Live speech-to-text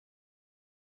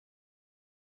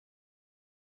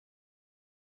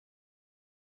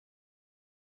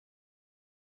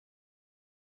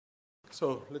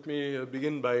So let me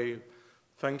begin by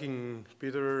thanking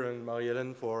Peter and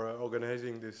Marie-Hélène for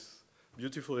organizing this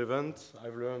beautiful event.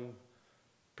 I've learned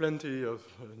plenty of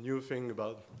new things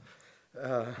about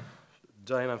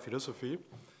Jaina philosophy.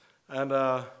 And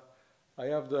I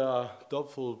have the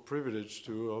doubtful privilege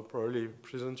to probably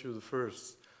present you the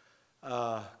first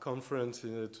conference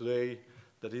today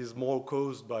that is more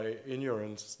caused by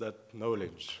ignorance than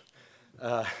knowledge.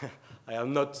 I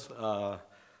am not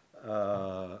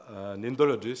an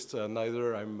Indologist,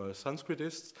 neither I'm a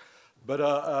Sanskritist, but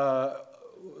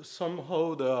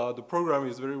somehow the program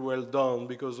is very well done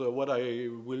because what I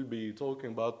will be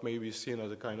talking about may be seen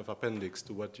as a kind of appendix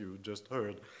to what you just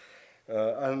heard.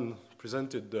 And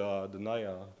presented the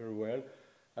Naya very well.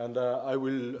 And I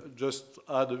will just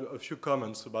add a few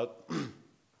comments about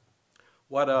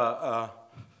what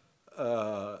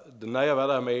the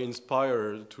naya-vâda may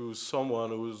inspire to someone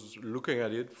who's looking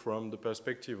at it from the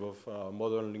perspective of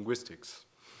modern linguistics,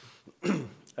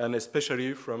 and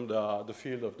especially from the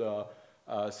field of the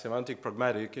semantic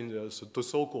pragmatic, in the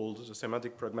so-called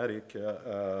semantic pragmatic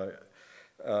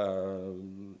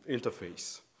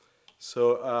interface.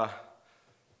 So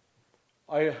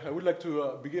I would like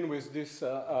to begin with this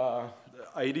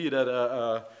idea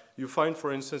that you find,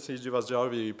 for instance, in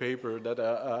Jarvi paper that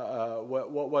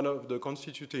one of the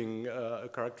constituting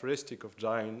characteristic of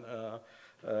Jain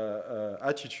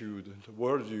attitude,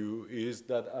 worldview, is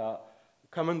that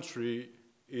commentary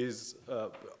is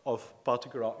of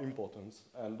particular importance,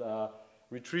 and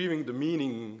retrieving the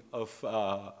meaning of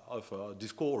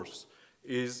discourse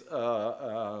is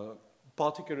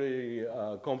particularly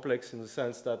complex in the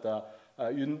sense that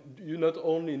you not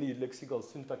only need lexical,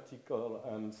 syntactical,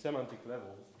 and semantic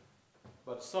levels,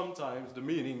 but sometimes the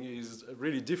meaning is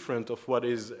really different of what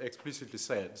is explicitly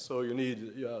said. So you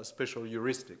need special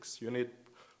heuristics, you need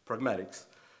pragmatics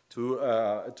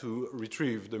to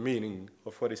retrieve the meaning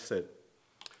of what is said.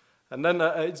 And then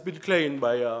it's been claimed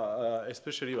by,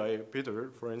 especially by Peter,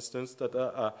 for instance,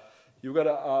 that you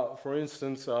got, for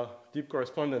instance, deep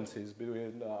correspondences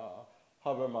between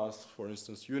Habermas, for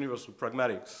instance, universal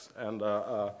pragmatics, and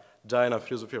Jaina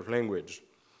philosophy of language.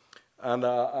 And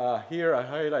here I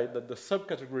highlight that the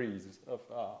subcategories of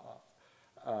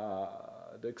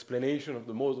the explanation of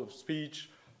the modes of speech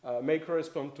may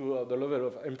correspond to the level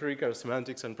of empirical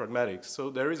semantics and pragmatics. So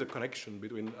there is a connection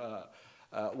between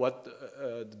what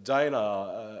the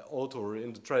Jaina author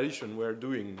in the tradition were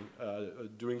doing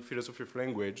philosophy of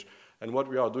language and what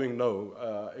we are doing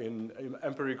now in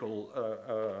empirical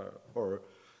or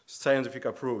scientific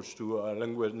approach to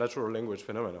natural language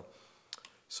phenomena.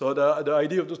 So the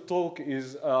idea of the talk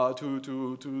is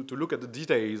to look at the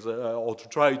details or to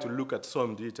try to look at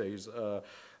some details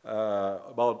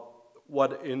about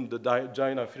what in the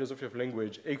Jaina philosophy of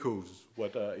language echoes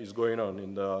what is going on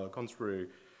in the contemporary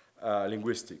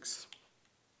linguistics.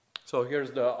 So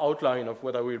here's the outline of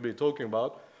what I will be talking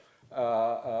about.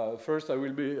 First, I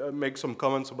will make some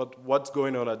comments about what's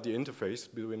going on at the interface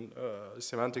between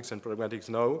semantics and pragmatics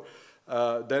now.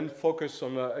 Then focus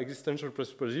on existential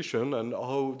presupposition and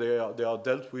how they are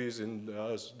dealt with in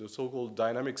the so-called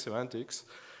dynamic semantics.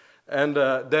 And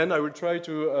then I will try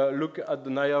to look at the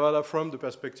naya-vâda from the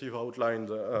perspective outlined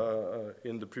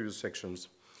in the previous sections.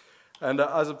 And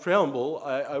as a preamble,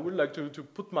 I would like to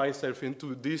put myself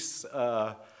into this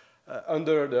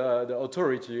under the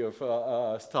authority of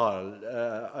Stahl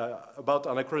about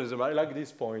anachronism. I like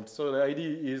this point. So the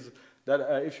idea is that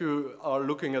if you are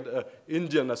looking at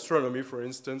Indian astronomy, for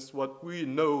instance, what we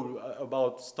know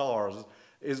about stars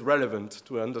is relevant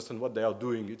to understand what they are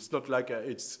doing. It's not like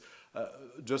it's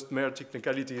just mere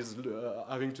technicalities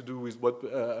having to do with what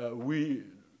we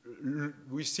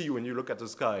see when you look at the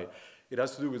sky. It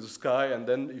has to do with the sky, and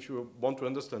then if you want to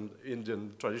understand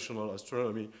Indian traditional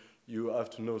astronomy, you have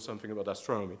to know something about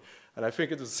astronomy. And I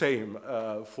think it's the same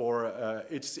for,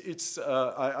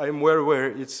 I'm well aware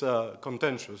it's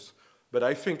contentious, but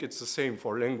I think it's the same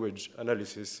for language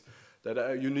analysis,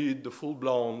 that you need the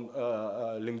full-blown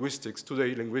linguistics,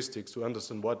 today linguistics, to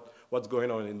understand what's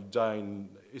going on in Jain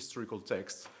historical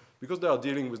texts, because they are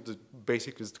dealing with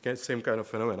basically the same kind of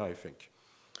phenomena, I think.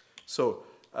 So,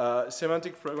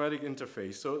 semantic pragmatic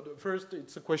interface. So first,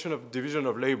 it's a question of division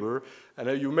of labor,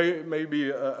 and you may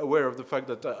be aware of the fact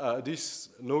that this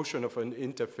notion of an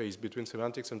interface between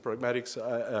semantics and pragmatics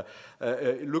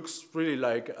it looks really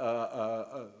like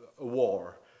a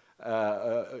war.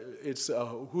 It's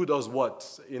who does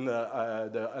what in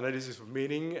the analysis of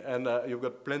meaning, and you've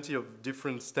got plenty of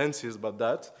different stances about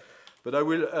that. But I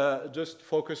will just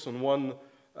focus on one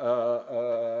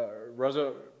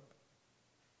rather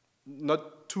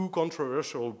not two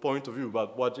controversial points of view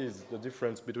about what is the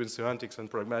difference between semantics and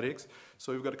pragmatics.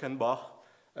 So you've got Ken Bach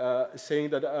saying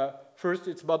that first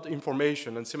it's about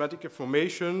information, and semantic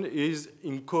information is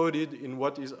encoded in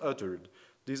what is uttered.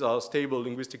 These are stable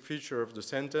linguistic features of the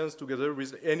sentence together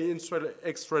with any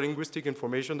extra linguistic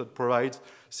information that provides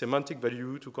semantic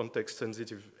value to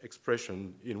context-sensitive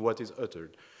expression in what is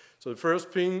uttered. So the first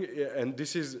thing, and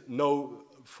this is now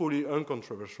fully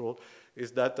uncontroversial,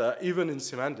 is that even in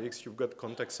semantics, you've got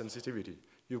context sensitivity.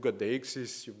 You've got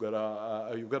deixis, you've got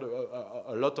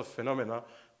a lot of phenomena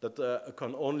that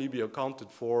can only be accounted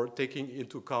for taking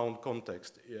into account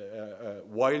context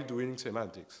while doing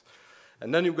semantics.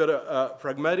 And then you've got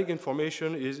pragmatic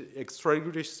information is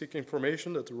extra-linguistic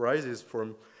information that arises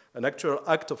from an actual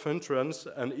act of entrance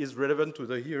and is relevant to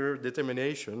the hearer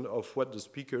determination of what the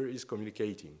speaker is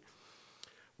communicating.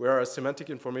 Whereas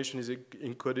semantic information is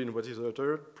encoded in what is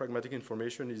uttered, pragmatic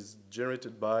information is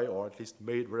generated by, or at least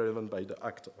made relevant by, the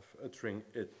act of uttering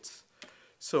it.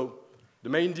 So the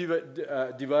main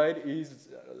divide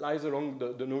lies along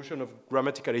the notion of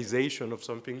grammaticalization of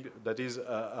something that is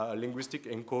a linguistic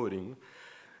encoding.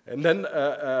 And then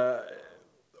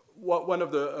one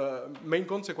of the main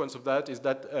consequences of that is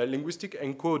that linguistic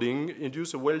encoding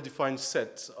induces a well-defined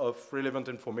set of relevant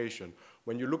information.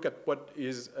 When you look at what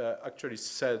is actually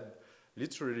said,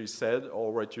 literally said,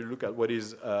 or what you look at what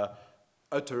is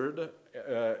uttered,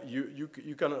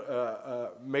 you can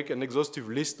make an exhaustive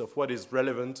list of what is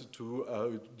relevant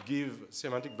to give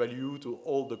semantic value to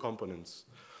all the components.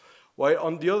 While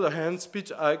on the other hand,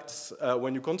 speech acts,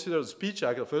 when you consider the speech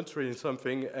act of uttering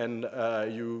something and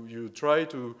you try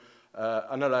to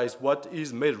analyze what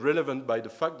is made relevant by the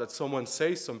fact that someone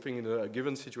says something in a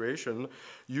given situation,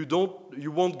 you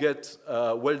won't get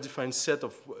a well-defined set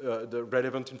of the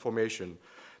relevant information.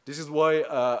 This is why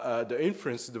the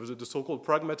inference, the so-called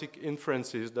pragmatic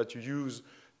inferences that you use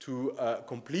to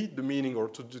complete the meaning or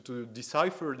to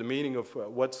decipher the meaning of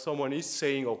what someone is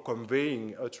saying or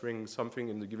conveying, uttering something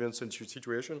in the given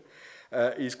situation,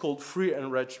 is called free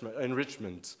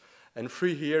enrichment. And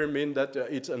free here means that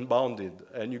it's unbounded,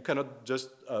 and you cannot just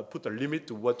put a limit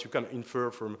to what you can infer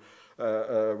from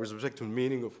with respect to the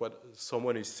meaning of what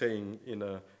someone is saying in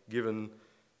a given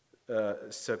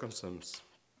circumstance.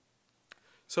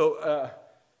 So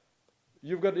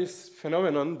you've got this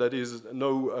phenomenon that is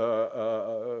now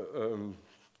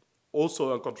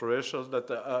also controversial,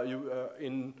 that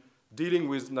in dealing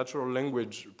with natural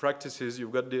language practices,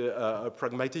 you've got the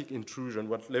pragmatic intrusion,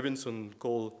 what Levinson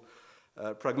called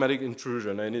pragmatic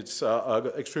intrusion, and it's an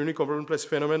extremely complex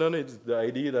phenomenon. It's the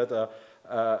idea that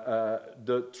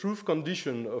the truth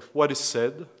condition of what is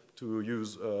said, to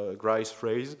use Grei's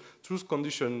phrase, truth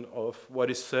condition of what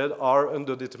is said are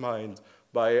underdetermined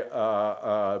by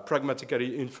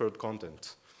pragmatically inferred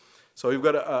content. So you've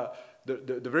got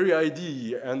the very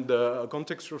idea and the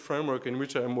contextual framework in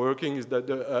which I'm working is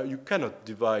that you cannot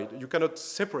divide, you cannot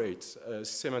separate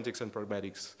semantics and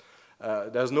pragmatics.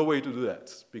 There's no way to do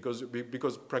that because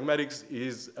pragmatics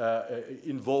is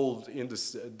involved in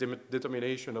this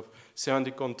determination of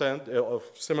semantic content,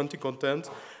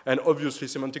 and obviously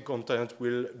semantic content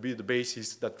will be the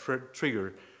basis that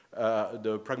trigger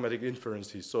the pragmatic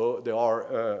inferences. So they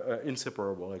are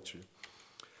inseparable, actually.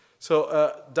 So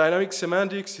dynamic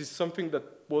semantics is something that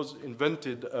was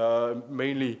invented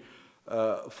mainly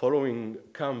following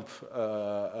Kempf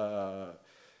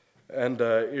and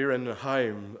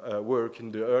Ehrenheim work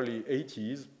in the early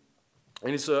 80s.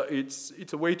 And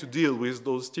it's a way to deal with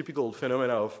those typical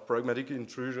phenomena of pragmatic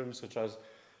intrusion, such as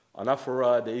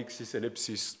anaphora, deixis,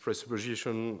 ellipsis,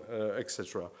 presupposition,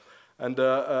 etc. And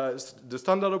the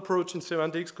standard approach in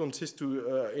semantics consists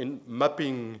in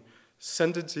mapping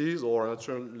sentences or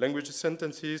natural language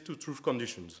sentences to truth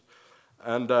conditions.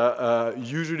 And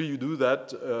usually you do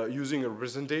that using a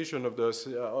representation of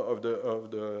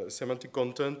the semantic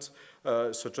content,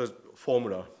 such as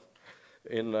formula.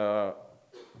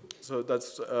 So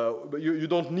that's, but you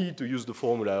don't need to use the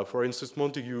formula. For instance,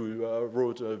 Montague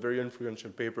wrote a very influential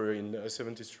paper in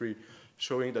 '73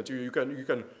 showing that you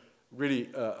can really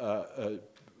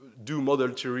do model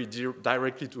theory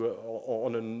directly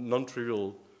on a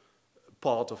non-trivial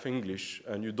part of English,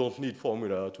 and you don't need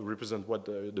formula to represent what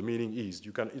the meaning is.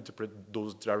 You can interpret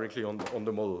those directly on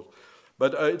the model.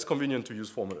 But it's convenient to use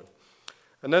formula.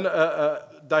 And then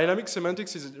dynamic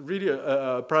semantics is really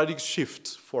a paradigm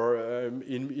shift for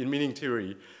in meaning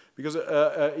theory, because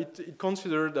it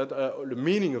considers that the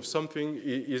meaning of something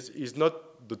is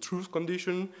not the truth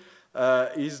condition,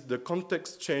 is the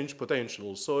context change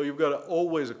potential. So you've got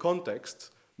always a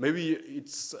context. Maybe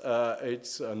it's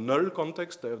a null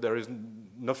context. There is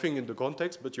nothing in the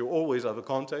context, but you always have a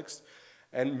context.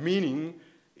 And meaning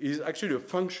is actually a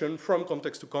function from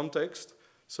context to context.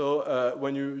 So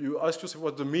when you ask yourself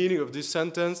what's the meaning of this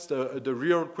sentence, the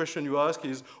real question you ask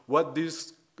is what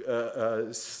this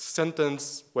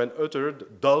sentence, when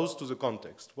uttered, does to the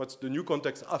context. What's the new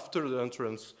context after the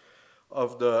entrance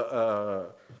of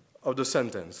the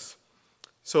sentence?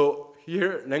 So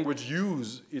here, language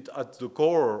use is at the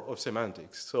core of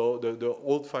semantics. So the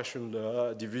old-fashioned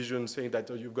division saying that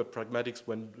you've got pragmatics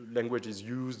when language is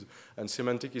used and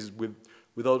semantic is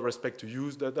without respect to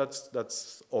use,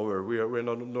 that's over. We're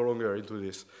no longer into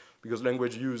this because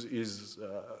language use is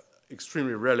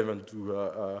extremely relevant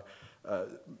to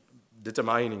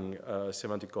determining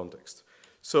semantic context.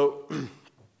 So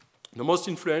the most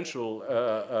influential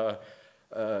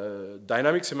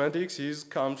dynamic semantics is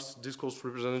Kamp's discourse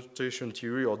representation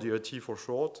theory, or DRT for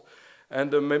short.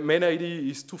 And the main idea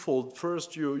is twofold.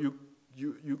 First, you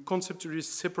conceptually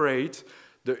separate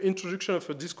the introduction of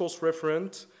a discourse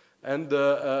referent and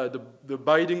the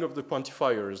binding of the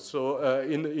quantifiers. So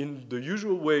in the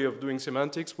usual way of doing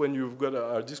semantics, when you've got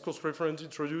a discourse referent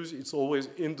introduced, it's always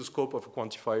in the scope of a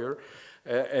quantifier.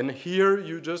 And here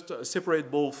you just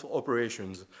separate both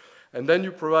operations. And then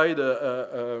you provide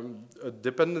a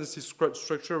dependency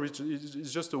structure, which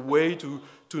is just a way to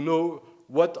know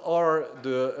what are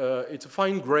the, it's a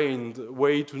fine-grained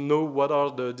way to know what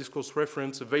are the discourse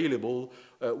referents available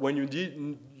when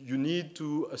you need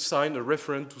to assign a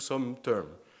referent to some term.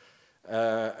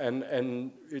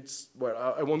 And it's,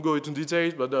 well, I won't go into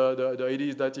details, but the idea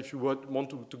is that if you want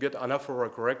to get anaphora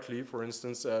correctly, for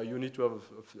instance, you need to have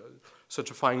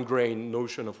such a fine-grained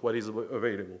notion of what is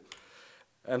available.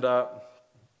 And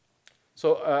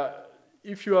so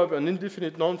if you have an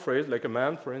indefinite noun phrase, like a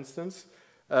man, for instance,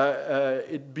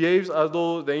 it behaves as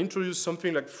though they introduce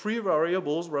something like 3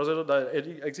 variables rather than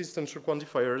existential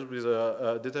quantifiers with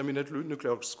a determinate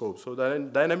nuclear scope. So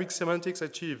dynamic semantics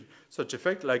achieve such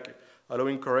effect, like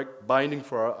allowing correct binding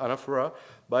for anaphora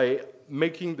by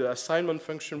making the assignment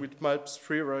function which maps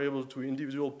 3 variables to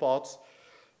individual parts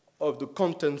of the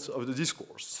contents of the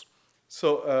discourse.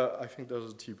 So I think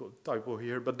there's a typo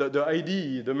here, but the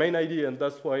idea, the main idea, and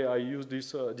that's why I use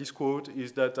this quote,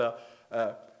 is that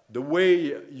the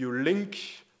way you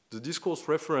link the discourse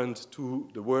referent to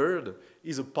the word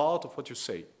is a part of what you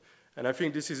say. And I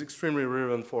think this is extremely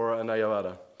relevant for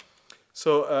naya-vâda.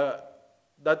 So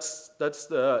that's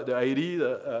the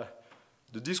idea.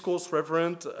 The discourse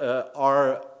referent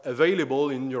are available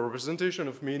in your representation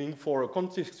of meaning for a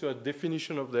contextual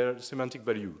definition of their semantic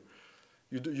value.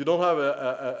 You don't have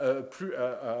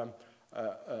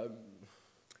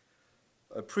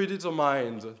a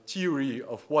predetermined theory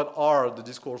of what are the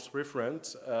discourse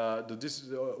referents.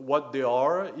 What they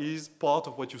are is part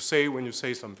of what you say when you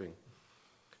say something.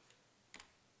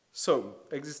 So,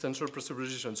 existential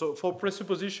presupposition. So for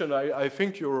presupposition, I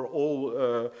think you're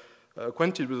all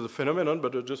acquainted with the phenomenon,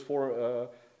 but just for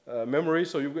memory,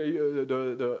 so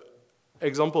the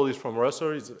example is from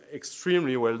Russell. It's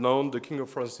extremely well known. The King of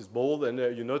France is bald, and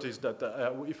you notice that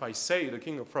if I say the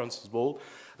King of France is bald,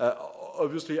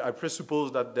 obviously I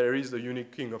presuppose that there is a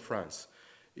unique King of France.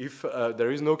 If there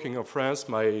is no King of France,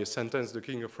 my sentence, the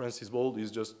King of France is bald,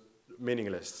 is just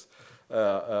meaningless,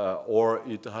 or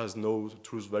it has no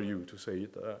truth value to say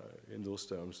it in those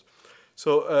terms.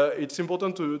 So it's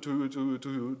important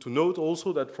to note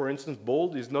also that, for instance,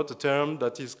 bold is not a term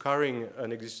that is carrying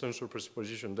an existential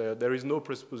presupposition. There is no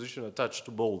presupposition attached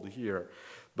to bold here,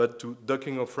 but to the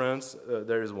King of France,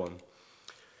 there is one.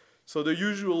 So the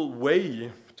usual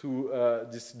way to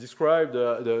describe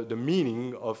the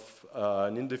meaning of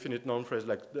an indefinite noun phrase,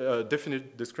 like a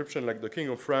definite description like the King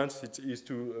of France, is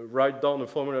to write down a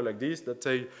formula like this that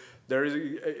say,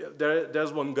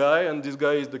 there's one guy, and this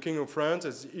guy is the King of France,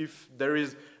 as if there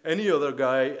is any other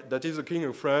guy that is the King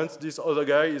of France, this other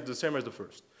guy is the same as the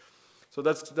first. So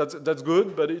that's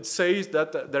good, but it says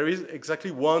that there is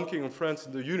exactly one King of France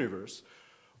in the universe,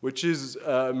 which is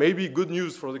maybe good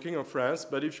news for the King of France,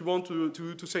 but if you want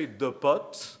to say the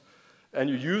pot, and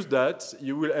you use that,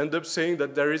 you will end up saying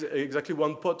that there is exactly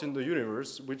one pot in the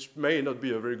universe, which may not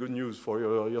be a very good news for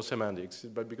your semantics,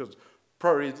 but because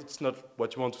probably it's not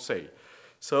what you want to say.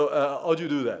 So how do you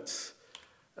do that?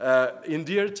 In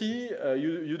DRT,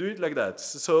 you do it like that.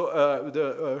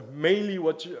 So mainly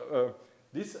what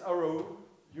this arrow,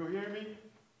 you hear me?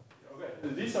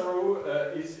 Okay. This arrow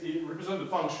it represents the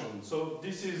function. So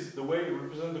this is the way you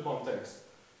represent the context.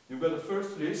 You've got a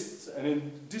first list,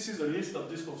 and this is a list of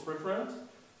discourse referent,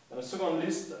 and a second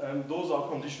list, and those are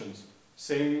conditions,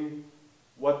 saying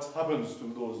what happens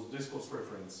to those discourse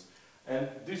referents. And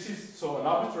this is, so an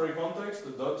arbitrary context,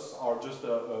 the dots are just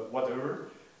whatever,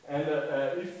 And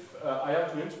if I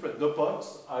have to interpret the pot,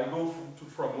 I go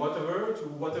from whatever to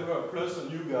whatever plus a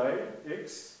new guy,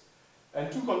 x,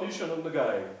 and two conditions on the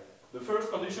guy. The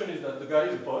first condition is that the guy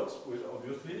is a pot,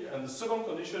 obviously, and the second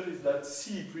condition is that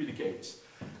C predicates.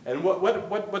 And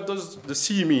what does the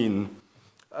C mean?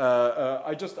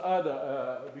 I just add,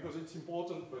 because it's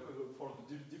important for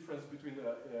the difference between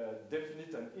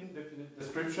definite and indefinite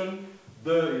description.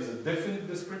 The is a definite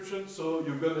description, so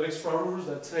you've got extra rules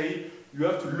that say you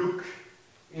have to look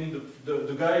in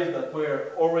the guys that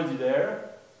were already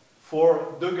there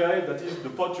for the guy that is the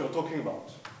pot you're talking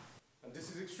about. And this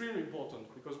is extremely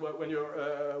important because when you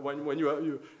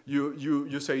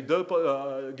say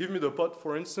give me the pot,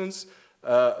 for instance,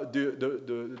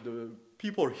 the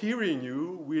people hearing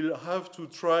you will have to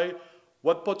try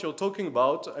what pot you're talking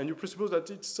about, and you presuppose that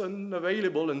it's an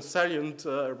available and salient,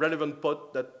 relevant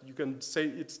pot that you can say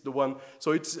it's the one.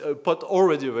 So it's a pot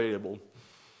already available.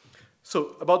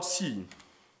 So about C.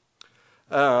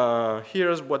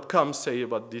 Here's what Keiff say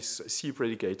about this C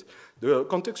predicate. The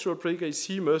contextual predicate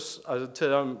C must, as a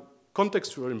term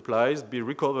contextual implies, be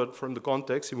recovered from the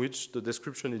context in which the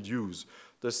description is used.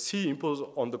 The C imposes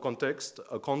on the context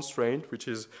a constraint which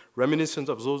is reminiscent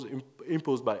of those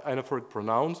imposed by anaphoric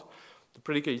pronouns. The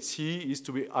predicate C is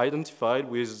to be identified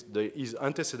with his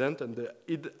antecedent, and the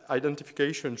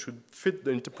identification should fit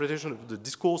the interpretation of the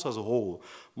discourse as a whole.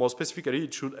 More specifically,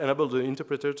 it should enable the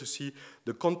interpreter to see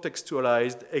the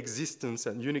contextualized existence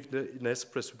and uniqueness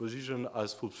presupposition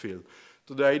as fulfilled.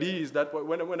 So the idea is that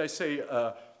when I say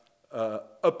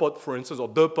a pot, for instance, or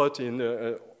the pot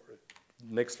in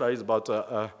next slide is about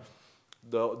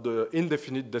the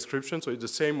indefinite description, so it's the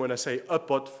same when I say a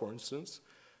pot, for instance.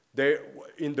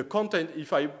 In the content,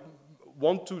 if I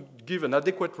want to give an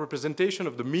adequate representation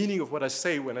of the meaning of what I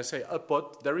say when I say a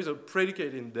pot, there is a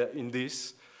predicate in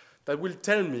this that will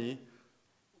tell me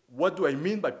what do I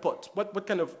mean by pot. What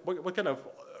kind of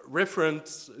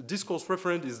reference, discourse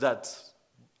referent is that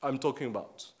I'm talking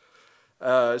about?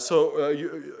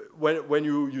 When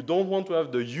you don't want to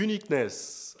have the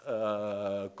uniqueness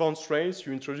constraints,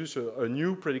 you introduce a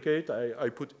new predicate. I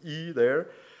put E there.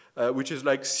 Which is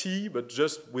like C, but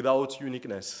just without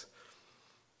uniqueness.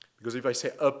 Because if I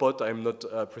say a pot, I'm not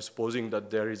presupposing that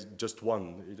there is just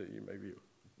one. It may be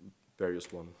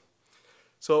various one.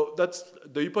 So that's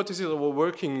the hypothesis that we're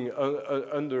working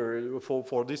under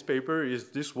for this paper is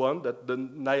this one, that the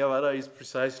naya-vâda is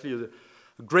precisely, a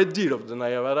great deal of the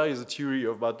naya-vâda is a theory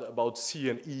about C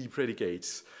and E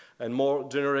predicates. And more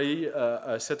generally,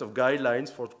 a set of guidelines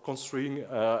for construing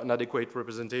an adequate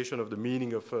representation of the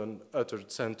meaning of an uttered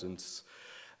sentence.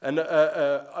 And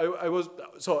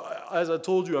so as I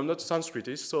told you, I'm not a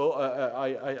Sanskritist, so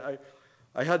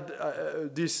I had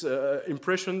this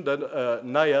impression that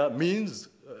naya means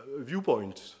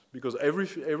viewpoint, because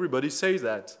everybody says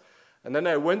that. And then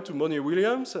I went to Monier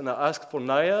Williams and I asked for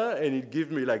naya, and it gave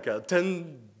me like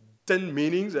 10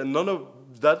 meanings, and none of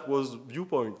that was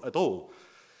viewpoint at all.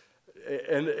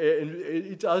 And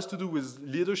it has to do with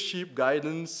leadership,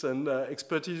 guidance, and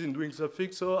expertise in doing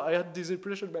something. So I had this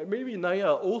impression that maybe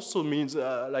naya also means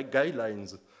like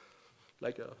guidelines,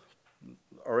 like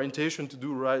orientation to do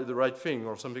the right thing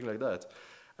or something like that.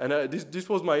 And this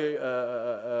was my,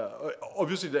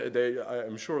 obviously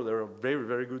I'm sure there are very,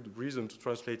 very good reasons to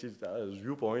translate it as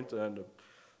viewpoint, and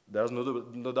there's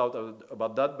no doubt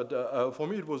about that, but for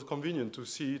me it was convenient to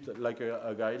see it like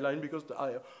a guideline, because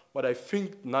what I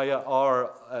think naya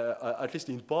are, at least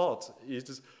in part,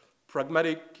 is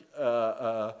pragmatic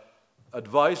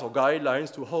advice or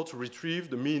guidelines to how to retrieve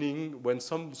the meaning when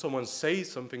someone says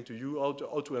something to you,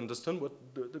 how to understand what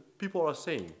the people are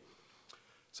saying.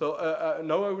 So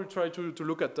now I will try to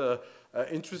look at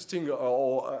interesting,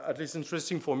 or at least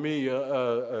interesting for me,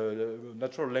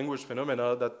 natural language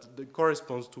phenomena that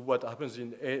corresponds to what happens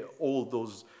in all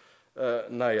those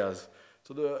nayas.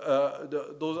 So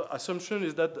those assumption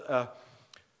is that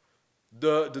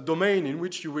the domain in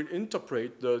which you will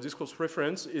interpret the discourse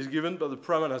reference is given by the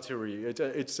pramana theory.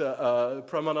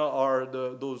 Pramana are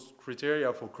those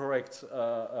criteria for correct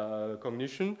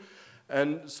cognition.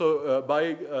 And so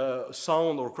by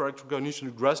sound or correct recognition,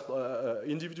 you grasp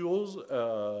individuals,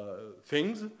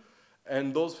 things,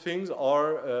 and those things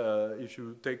are, if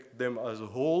you take them as a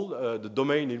whole, the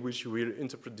domain in which you will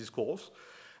interpret discourse.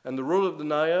 And the role of the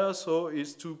naya, so,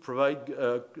 is to provide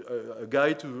a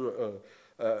guide to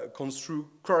construe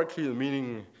correctly the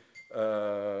meaning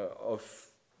of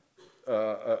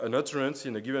an utterance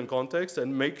in a given context,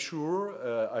 and make sure,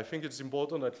 I think it's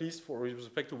important, at least for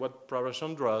respect to what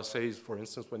Pravachandra says, for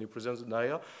instance, when he presents the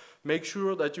naya, make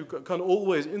sure that you can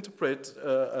always interpret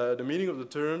the meaning of the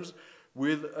terms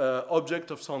with object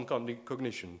of sound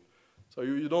cognition. So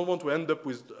you don't want to end up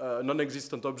with a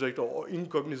non-existent object or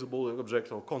incognizable object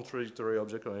or contradictory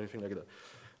object or anything like that.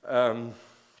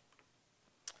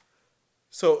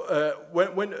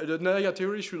 When the Naya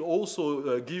theory should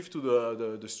also give to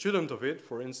the student of it,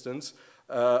 for instance,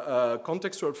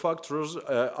 contextual factors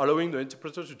allowing the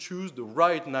interpreter to choose the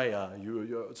right Naya.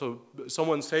 So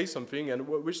someone says something, and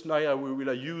which Naya will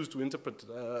I use to interpret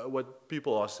what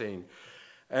people are saying?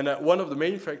 And one of the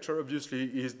main factors, obviously,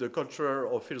 is the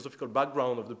cultural or philosophical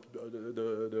background of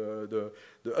the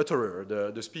utterer,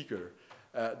 the speaker.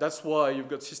 That's why you've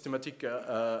got systematic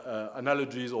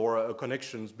analogies or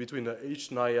connections between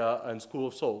each Naya and school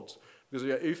of thought. Because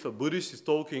if a Buddhist is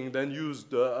talking, then use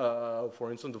for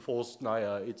instance, the false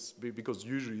Naya. It's because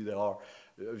usually they are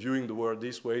viewing the world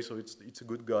this way, so it's a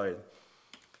good guide.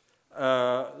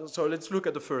 So let's look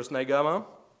at the first, Naya-vâda.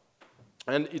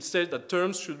 And it says that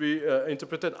terms should be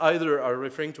interpreted either as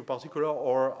referring to particular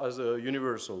or as a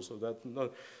universal, so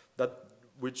that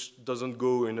which doesn't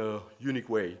go in a unique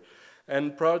way.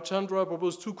 And Prabhachandra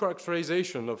proposed two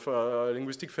characterizations of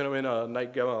linguistic phenomena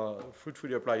Naya-vâda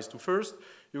fruitfully applies to. First,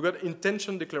 you've got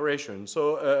intention declaration.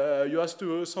 So you ask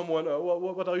to someone,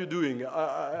 what are you doing?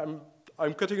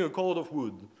 I'm cutting a cord of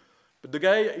wood. But the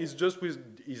guy is just with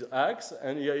his axe,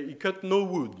 and he cut no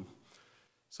wood.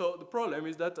 So the problem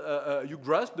is that you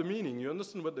grasp the meaning, you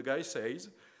understand what the guy says,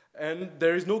 and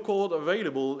there is no code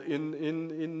available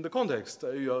in the context.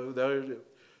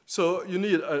 So you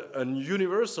need a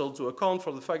universal to account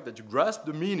for the fact that you grasp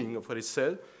the meaning of what is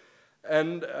said,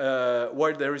 and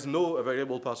while there is no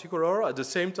available particular, at the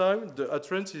same time, the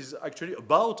utterance is actually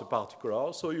about a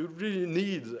particular, so you really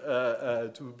need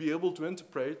to be able to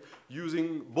interpret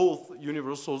using both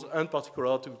universals and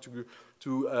particular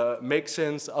to make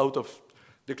sense out of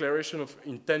declaration of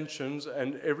intentions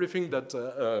and everything that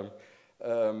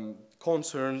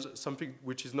concerns something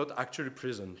which is not actually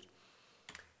present.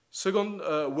 Second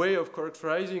way of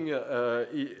characterizing,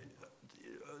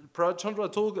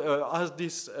 Prabhachandra talk has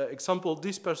this example,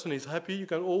 this person is happy. You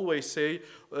can always say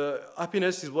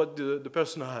happiness is what the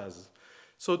person has.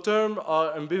 So terms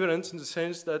are ambivalent in the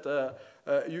sense that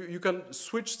you can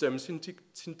switch them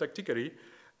syntactically.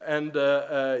 And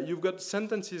you've got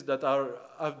sentences that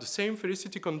have the same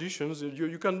felicity conditions.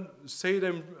 You can say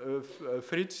them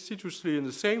felicitously in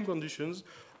the same conditions,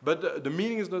 but the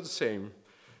meaning is not the same.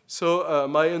 So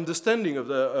my understanding of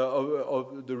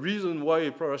the reason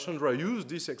why Prabhachandra used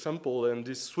this example and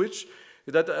this switch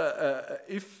is that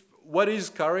if what is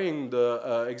carrying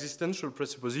the existential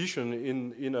presupposition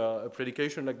in a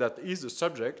predication like that is the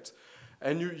subject,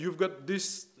 and you've got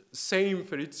this same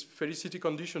felicity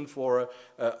condition for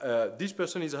this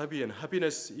person is happy and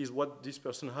happiness is what this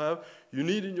person have, you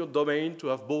need in your domain to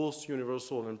have both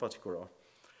universal and particular.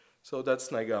 So that's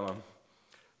Naya-vâda.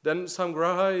 Then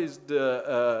Samgraha is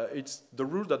it's the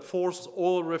rule that forces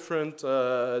all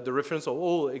the reference of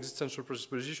all existential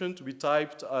presupposition to be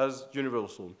typed as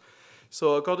universal.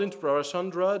 So according to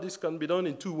Prabhachandra, this can be done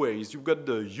in two ways. You've got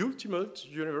the ultimate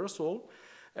universal,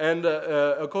 and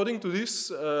according to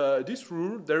this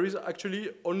rule, there is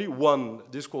actually only one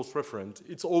discourse referent.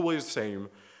 It's always the same.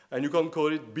 And you can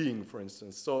call it being, for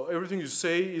instance. So everything you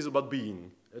say is about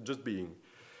being, just being.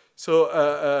 So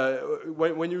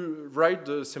when you write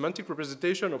the semantic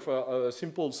representation of a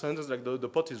simple sentence like the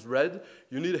pot is red,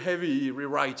 you need heavy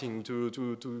rewriting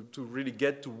to really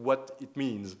get to what it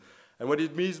means. And what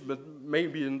it means, but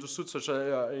maybe understood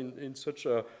in such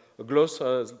a gloss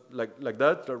like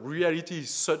that, the reality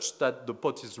is such that the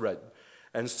pot is red.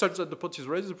 And such that the pot is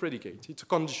red is a predicate, it's a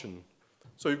condition.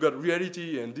 So you've got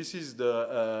reality, and this is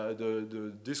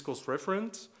the discourse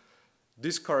referent.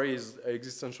 This carries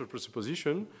existential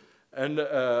presupposition, and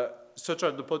such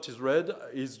that the pot is red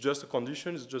is just a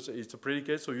condition, it's a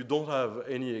predicate, so you don't have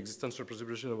any existential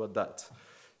presupposition about that.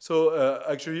 So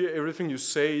actually, everything you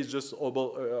say is just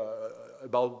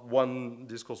about one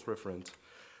discourse referent.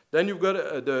 Then you've got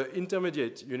the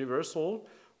intermediate universal,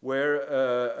 where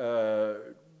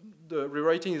the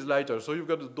rewriting is lighter. So you've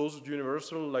got those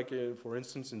universal, like for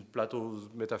instance in Plato's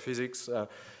metaphysics.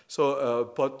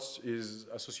 Pot is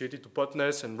associated to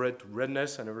potness and red to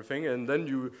redness and everything. And then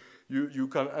you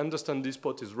can understand this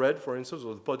pot is red, for instance,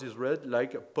 or the pot is red,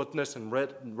 like potness and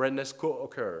redness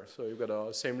co-occur. So you've got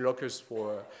the same locus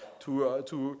for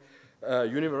two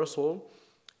universal.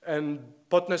 And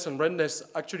potness and redness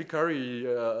actually carry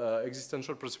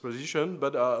existential presupposition,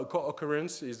 but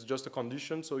co-occurrence is just a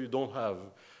condition, so you don't have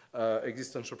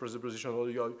existential presupposition.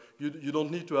 You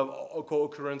don't need to have a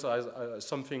co-occurrence as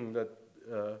something that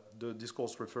the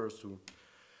discourse refers to.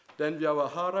 Then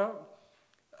Vyavahara.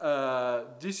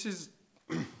 This is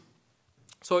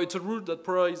So it's a rule that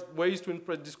provides ways to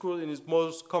interpret discourse in its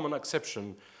most common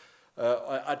acception.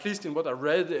 At least in what I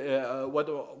read,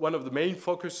 one of the main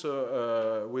focus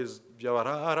with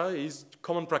Vyavahara is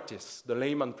common practice, the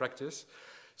layman practice.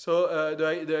 So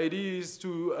the idea is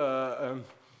to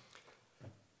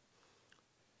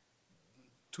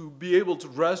be able to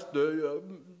grasp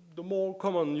the more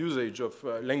common usage of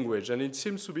language, and it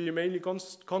seems to be mainly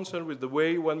concerned with the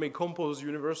way one may compose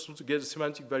universal to get a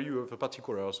semantic value of a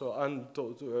particular. So Anne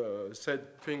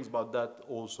said things about that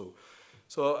also.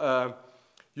 So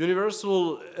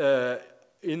universal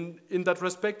in that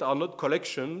respect are not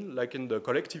collection, like in the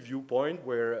collective viewpoint,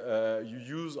 where you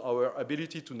use our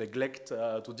ability to neglect,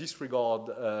 to disregard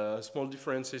small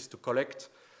differences to collect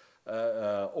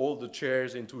all the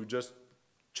chairs into just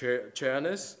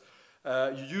chairness.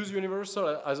 You use universal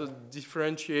as a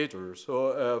differentiator.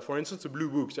 So, for instance, a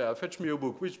blue book. Fetch me a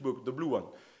book. Which book? The blue one.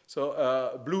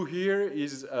 So, blue here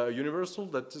is universal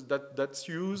that's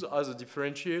used as a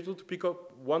differentiator to pick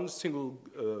up one single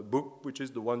book, which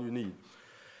is the one you need.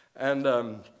 And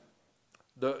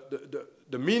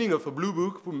the meaning of a blue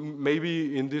book may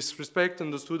be, in this respect,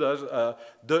 understood as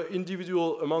the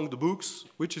individual among the books,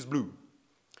 which is blue.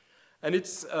 And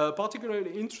it's particularly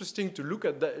interesting to look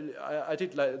at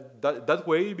it like that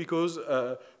way, because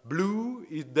blue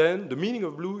is then, the meaning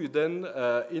of blue is then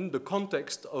in the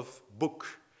context of book.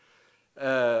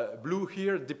 Blue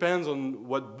here depends on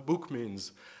what book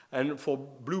means. And for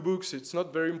blue books, it's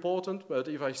not very important, but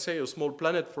if I say a small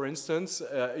planet, for instance,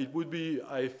 it would be,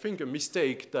 I think, a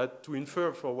mistake that to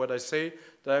infer from what I say,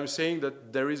 that I'm saying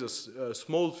that there is a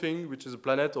small thing, which is a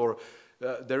planet, or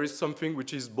there is something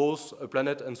which is both a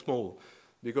planet and small,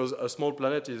 because a small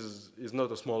planet is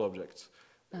not a small object.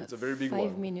 It's a very big one.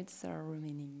 5 minutes are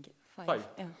remaining. Five?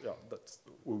 Yeah, that's,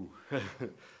 ooh,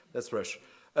 that's fresh.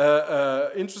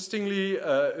 Interestingly,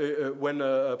 when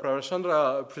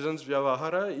Pravachandra presents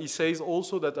Vyavahara, he says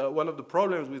also that one of the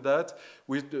problems with that,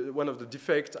 one of the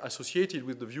defects associated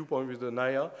with the viewpoint with the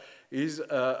Naya, is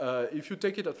if you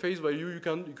take it at face value, you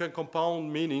can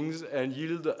compound meanings and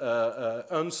yield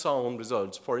unsound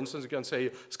results. For instance, you can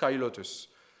say sky lotus.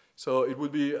 So it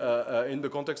would be, in the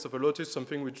context of a lotus,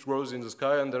 something which grows in the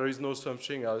sky, and there is no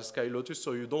something as sky lotus,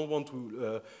 so you don't want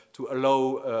to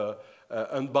allow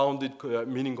unbounded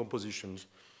meaning compositions.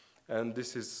 And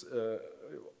this is,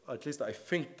 at least I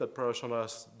think that Pravachandra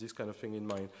has this kind of thing in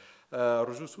mind.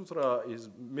 Raju Sutra is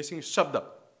missing Shabda.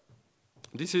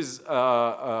 This is,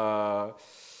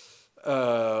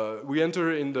 we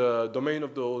enter in the domain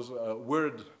of those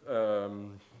word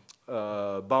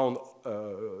bound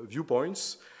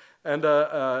viewpoints. And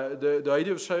the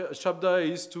idea of Shabda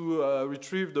is to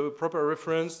retrieve the proper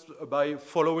reference by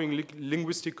following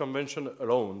linguistic convention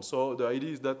alone. So the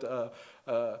idea is that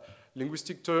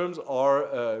linguistic terms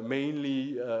are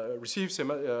mainly receive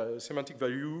semantic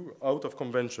value out of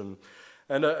convention.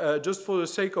 And just for the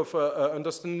sake of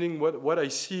understanding what I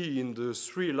see in the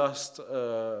three last,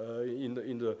 in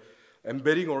the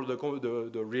embedding or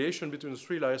the relation between the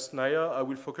three last Naya, I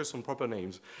will focus on proper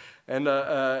names. And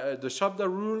the Shabda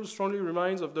rule strongly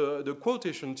reminds of the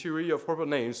quotation theory of proper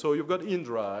names. So you've got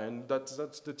Indra, and that's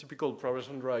the typical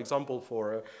Pravachandra example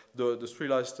for the three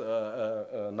last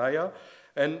Naya.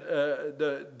 And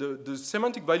the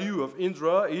semantic value of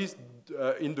Indra is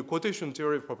in the quotation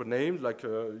theory of proper names, like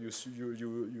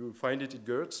you find it in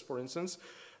Goetz, for instance.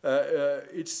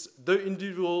 It's the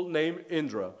individual name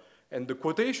Indra. And the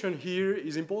quotation here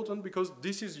is important because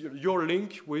this is your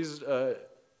link with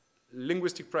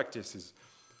linguistic practices.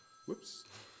 Whoops.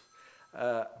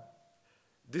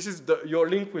 This is your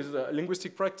link with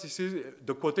linguistic practices.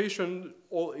 The quotation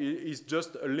is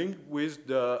just a link with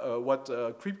what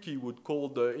Kripke would call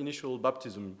the initial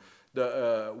baptism,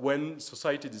 when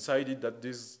society decided that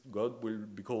this god will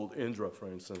be called Indra, for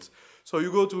instance. So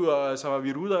you go to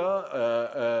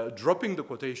Samaviruddha, dropping the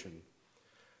quotation.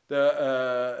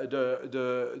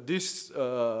 This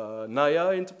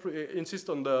Naya insists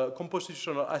on the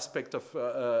compositional aspect of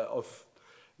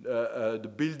the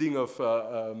building of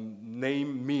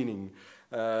name meaning.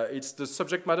 It's the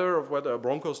subject matter of what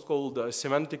Bronkhorst called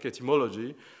semantic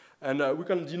etymology, and we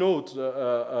can denote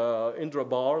Indra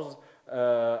bars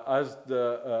as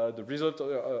the result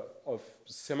of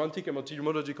semantic and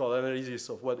etymological analysis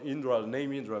of what Indra,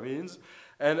 name Indra means.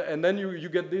 And then you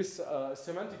get this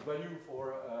semantic value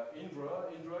for Indra.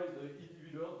 Indra is the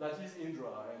individual, that is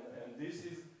Indra. And this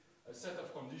is a set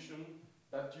of conditions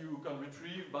that you can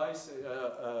retrieve by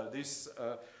this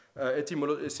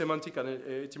semantic and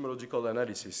etymological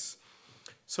analysis.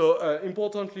 So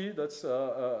importantly, that's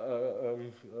a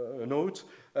note,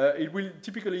 it will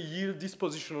typically yield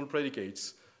dispositional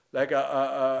predicates. Like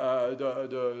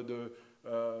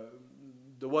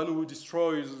the one who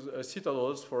destroys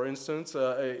citadels, for instance,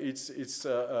 it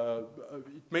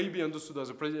may be understood as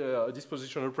a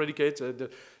dispositional predicate.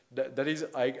 That is,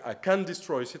 I can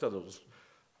destroy citadels.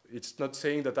 It's not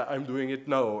saying that I'm doing it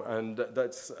now, and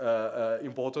that's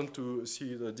important to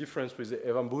see the difference with the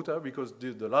Evambhuta, because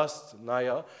the last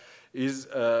Naya is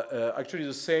actually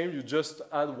the same. You just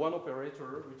add one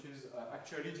operator, which is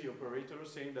actuality operator,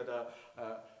 saying that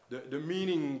the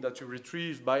meaning that you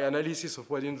retrieve by analysis of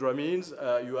what Indra means,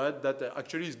 you add that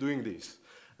actually is doing this.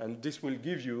 And this will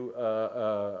give you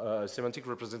a semantic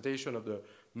representation of the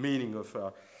meaning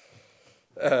of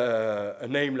a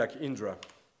name like Indra.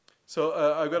 So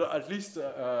I've got at least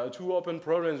two open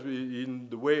problems in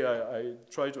the way I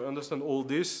try to understand all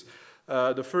this.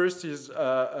 The first is,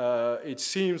 it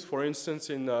seems, for instance,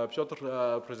 in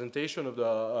Piotr's presentation of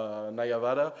the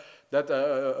naya-vâda, that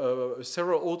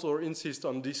several authors insist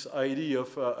on this idea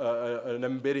of an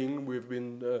embedding. We've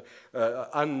been,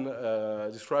 Anne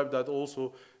described that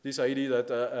also, this idea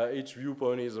that each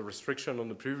viewpoint is a restriction on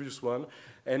the previous one.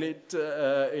 And it,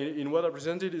 in what I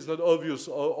presented, it's not obvious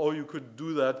how you could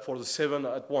do that for the 7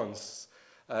 at once.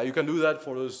 You can do that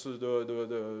for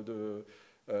the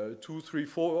 2, 3,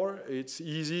 4, it's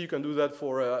easy. You can do that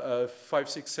for 5,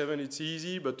 6, 7, it's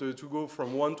easy. But to go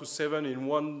from 1 to 7 in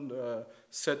one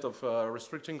set of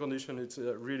restricting condition, it's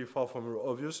really far from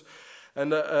obvious.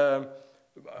 And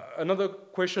another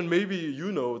question, maybe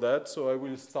you know that, so I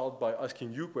will start by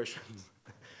asking you questions.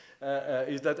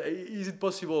 Is it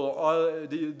possible, or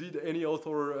did any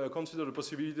author consider the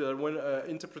possibility that when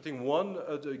interpreting one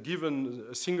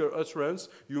given single utterance,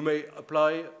 you may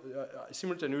apply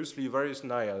simultaneously various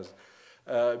nayas?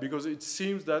 Because it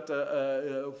seems that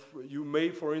you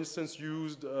may, for instance,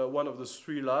 use one of the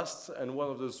 3 lasts and one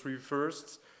of the 3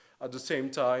 firsts at the same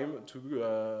time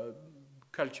to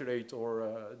calculate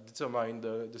or determine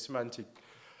the semantic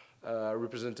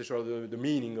representation or the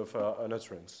meaning of an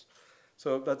utterance.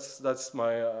 So that's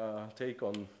my take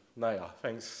on Naya.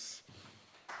 Thanks.